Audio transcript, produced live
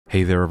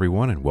Hey there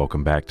everyone, and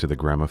welcome back to the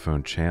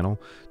Gramophone channel.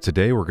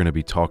 Today we're going to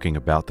be talking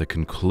about the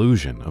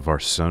conclusion of our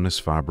Sonus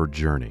faber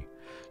journey.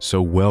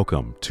 So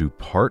welcome to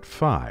Part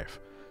 5,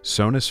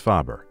 Sonus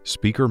faber,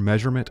 Speaker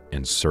Measurement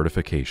and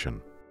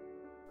Certification.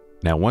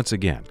 Now once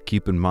again,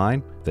 keep in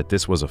mind that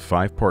this was a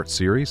 5-part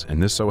series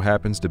and this so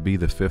happens to be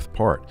the 5th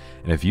part.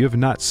 And if you have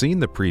not seen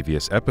the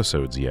previous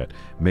episodes yet,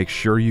 make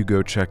sure you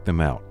go check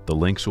them out. The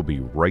links will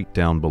be right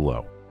down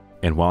below.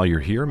 And while you're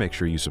here, make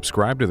sure you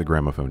subscribe to the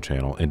Gramophone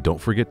channel and don't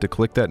forget to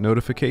click that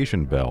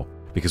notification bell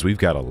because we've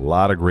got a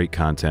lot of great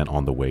content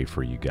on the way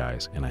for you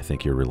guys, and I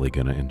think you're really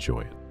going to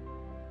enjoy it.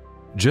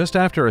 Just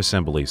after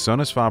assembly,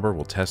 Sonus faber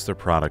will test their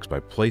products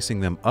by placing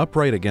them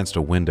upright against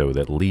a window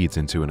that leads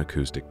into an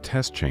acoustic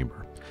test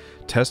chamber.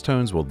 Test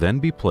tones will then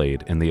be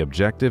played and the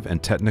objective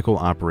and technical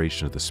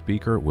operation of the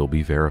speaker will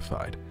be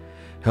verified.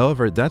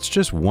 However, that's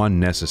just one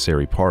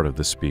necessary part of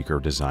the speaker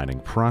designing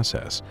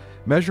process.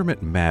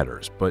 Measurement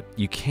matters, but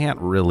you can't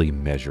really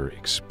measure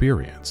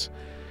experience.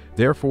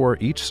 Therefore,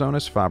 each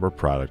Sonus faber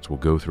product will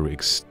go through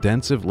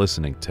extensive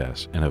listening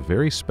tests in a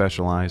very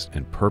specialized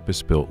and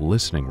purpose-built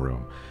listening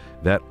room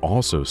that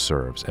also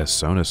serves as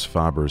Sonus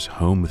faber's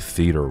home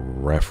theater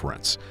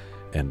reference.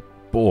 And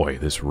boy,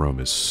 this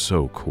room is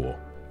so cool.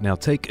 Now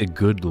take a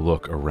good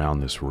look around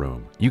this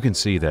room. You can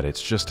see that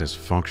it's just as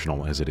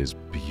functional as it is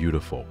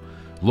beautiful.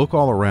 Look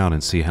all around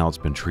and see how it's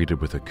been treated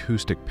with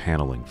acoustic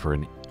paneling for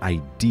an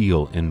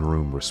ideal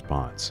in-room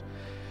response.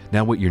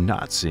 Now what you're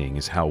not seeing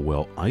is how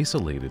well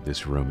isolated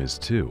this room is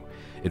too.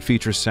 It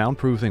features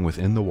soundproofing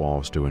within the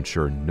walls to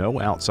ensure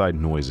no outside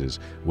noises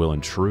will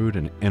intrude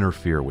and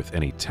interfere with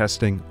any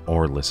testing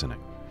or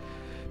listening.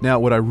 Now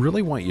what I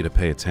really want you to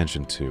pay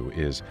attention to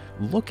is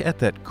look at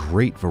that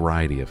great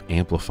variety of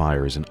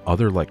amplifiers and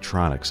other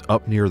electronics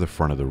up near the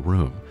front of the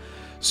room.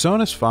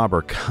 Sonus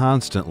faber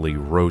constantly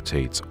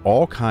rotates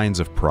all kinds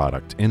of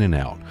product in and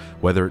out,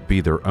 whether it be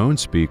their own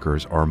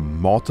speakers or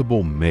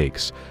multiple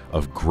makes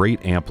of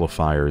great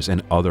amplifiers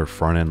and other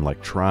front-end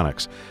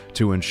electronics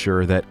to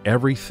ensure that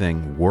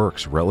everything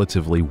works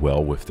relatively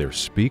well with their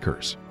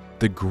speakers.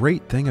 The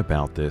great thing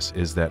about this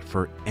is that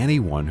for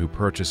anyone who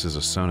purchases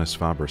a Sonus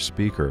faber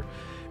speaker,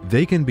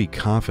 they can be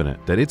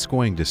confident that it's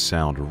going to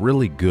sound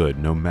really good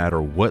no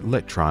matter what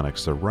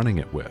electronics they're running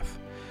it with.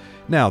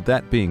 Now,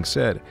 that being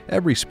said,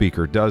 every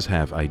speaker does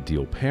have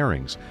ideal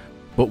pairings,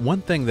 but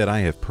one thing that I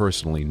have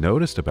personally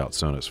noticed about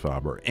Sonus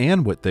faber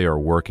and what they are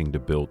working to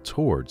build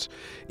towards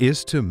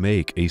is to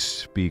make a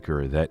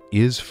speaker that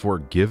is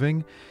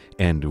forgiving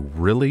and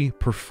really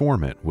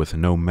performant with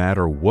no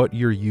matter what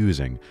you're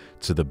using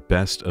to the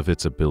best of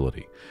its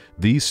ability.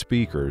 These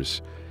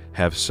speakers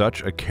have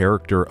such a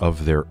character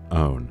of their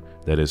own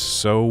that is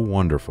so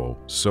wonderful,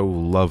 so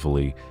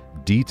lovely,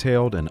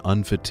 detailed and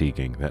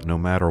unfatiguing that no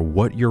matter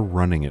what you're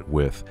running it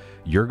with,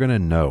 you're going to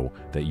know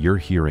that you're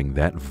hearing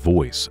that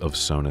voice of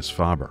Sonus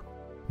faber.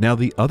 Now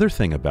the other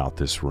thing about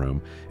this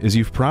room is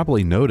you've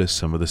probably noticed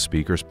some of the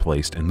speakers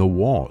placed in the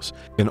walls,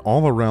 and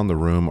all around the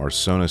room are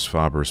Sonus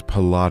faber's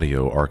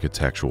Palladio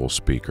architectural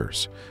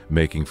speakers,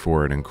 making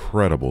for an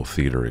incredible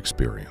theater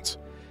experience.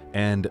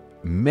 And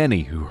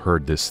many who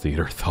heard this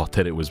theater thought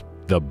that it was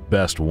the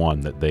best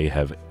one that they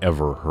have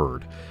ever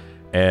heard,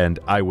 and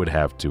I would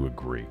have to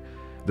agree.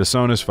 The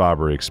Sonus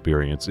faber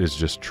experience is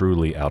just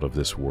truly out of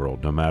this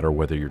world, no matter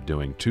whether you're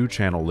doing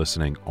 2-channel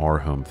listening or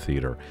home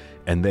theater,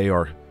 and they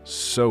are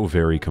so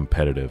very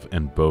competitive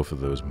in both of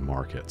those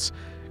markets.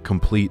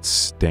 Complete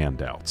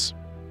standouts.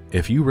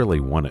 If you really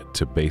wanted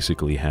to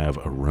basically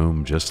have a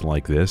room just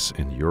like this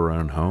in your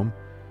own home,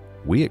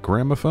 we at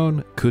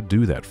Gramophone could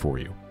do that for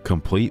you,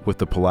 complete with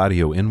the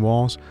Palladio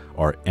in-walls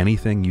or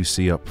anything you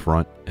see up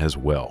front as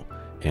well,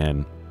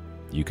 and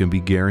you can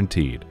be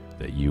guaranteed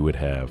that you would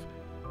have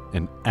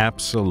an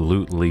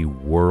absolutely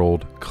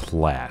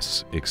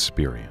world-class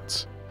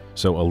experience.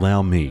 So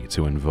allow me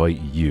to invite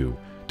you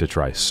to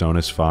try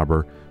Sonus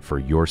faber for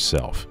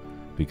yourself,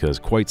 because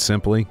quite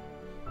simply,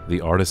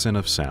 the Artisan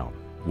of Sound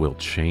will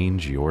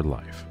change your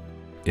life.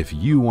 If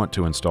you want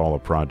to install a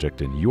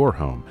project in your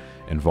home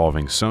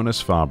involving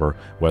Sonus faber,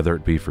 whether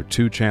it be for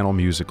 2-channel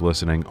music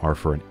listening or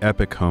for an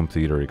epic home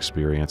theater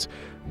experience,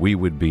 we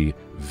would be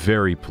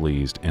very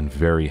pleased and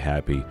very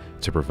happy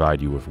to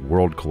provide you with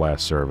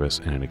world-class service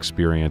and an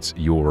experience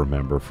you'll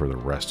remember for the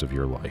rest of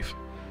your life.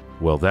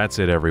 Well, that's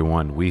it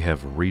everyone, we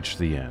have reached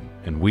the end,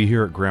 and we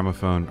here at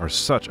Gramophone are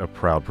such a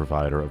proud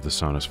provider of the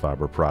Sonus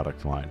faber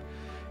product line.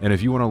 And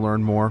if you want to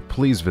learn more,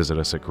 please visit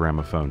us at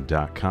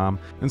gramophone.com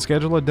and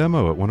schedule a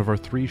demo at one of our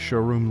 3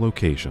 showroom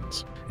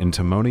locations in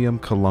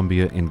Timonium,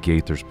 Columbia, and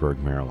Gaithersburg,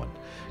 Maryland.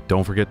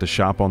 Don't forget to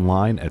shop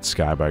online at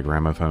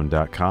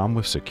skybygramophone.com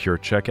with secure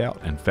checkout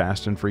and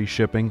fast and free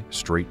shipping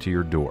straight to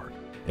your door.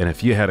 And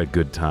if you had a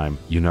good time,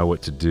 you know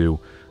what to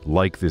do.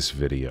 Like this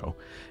video.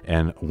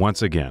 And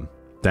once again,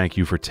 thank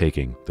you for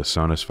taking the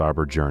Sonus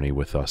faber journey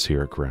with us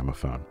here at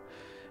Gramophone.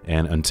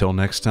 And until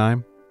next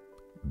time,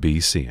 be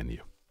seeing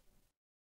you.